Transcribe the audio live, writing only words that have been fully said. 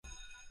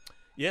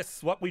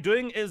Yes, what we're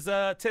doing is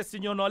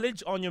testing your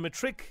knowledge on your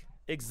Matric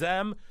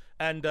exam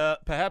and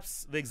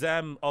perhaps the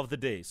exam of the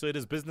day. So it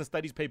is Business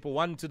Studies Paper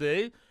 1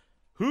 today.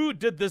 Who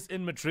did this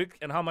in Matric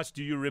and how much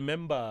do you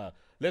remember?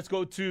 Let's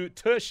go to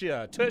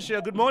Tertia.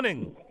 Tertia, good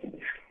morning.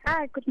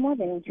 Hi, good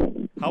morning.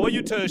 How are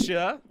you,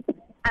 Tertia?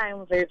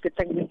 I'm very good,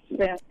 thank you.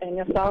 And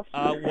yourself?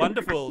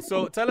 Wonderful.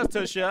 So tell us,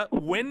 Tertia,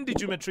 when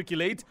did you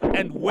matriculate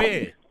and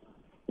where?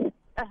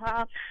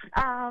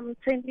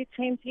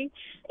 2020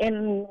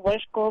 in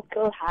Westco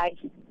High.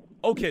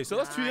 Okay, so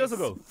that's 2 years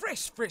ago.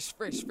 Fresh.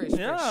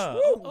 Yeah.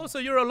 Oh, so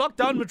you're a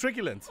lockdown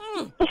matriculant.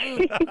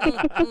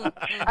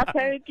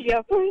 Apparently,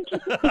 yes.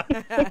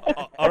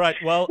 All right,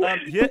 well,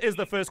 here is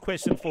the first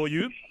question for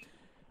you.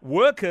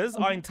 Workers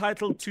are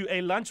entitled to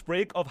a lunch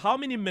break of how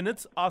many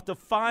minutes after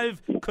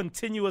 5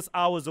 continuous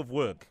hours of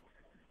work?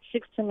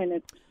 60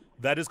 minutes.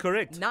 That is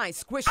correct.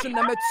 Nice. Question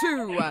number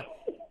 2.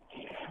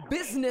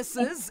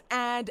 Businesses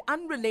add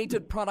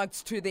unrelated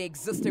products to their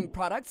existing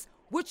products,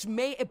 which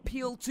may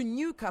appeal to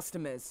new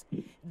customers.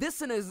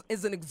 This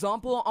is an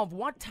example of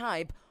what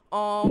type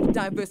of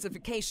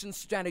diversification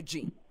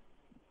strategy?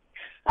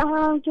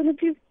 Can you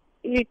please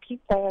repeat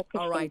the question?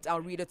 All right,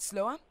 I'll read it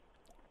slower.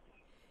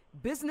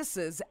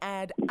 Businesses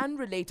add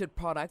unrelated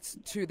products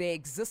to their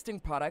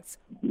existing products,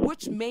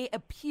 which may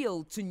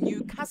appeal to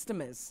new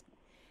customers.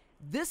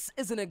 This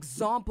is an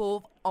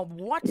example of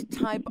what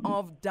type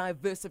of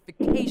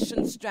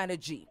diversification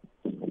strategy?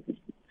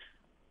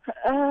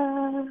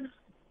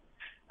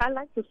 I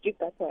like to skip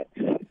that part.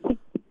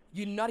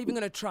 You're not even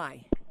going to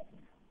try.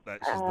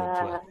 That's just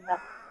not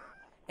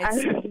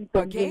It's,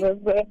 okay?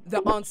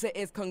 The answer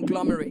is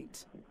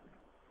conglomerate.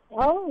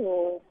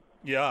 Oh.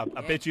 Yeah,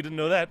 I bet you didn't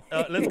know that.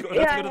 Let's go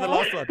to the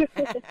last one.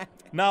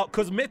 Now,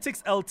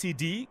 Cosmetics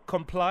Ltd.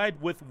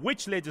 complied with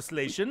which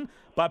legislation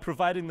by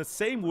providing the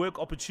same work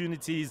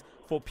opportunities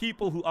for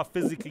people who are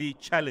physically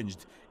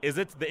challenged? Is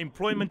it the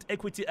Employment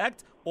Equity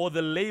Act or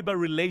the Labor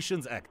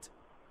Relations Act?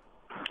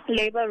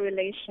 Labor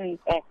Relations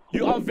Act.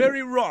 You are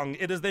very wrong.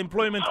 It is the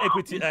Employment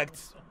Equity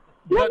Act.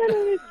 No.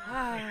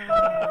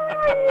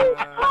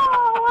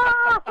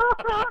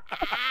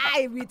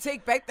 We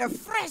take back the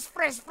fresh.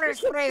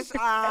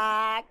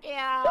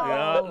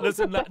 Yeah,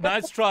 listen,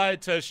 nice try,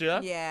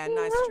 Tertia. Yeah,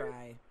 nice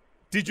try.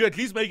 Did you at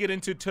least make it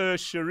into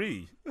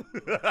tertiary?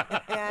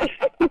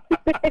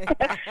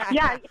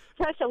 Yeah,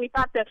 tertiary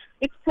without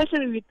it's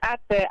tertiary without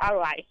the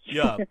RI.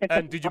 Yeah,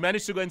 and did you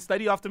manage to go and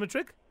study after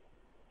Matric?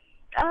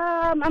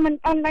 I'm an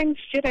online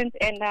student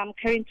and I'm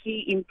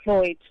currently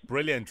employed.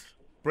 Brilliant.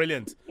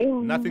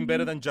 Nothing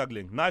better than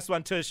juggling. Nice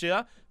one,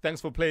 Tertia. Thanks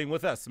for playing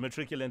with us,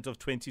 matriculant of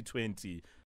 2020.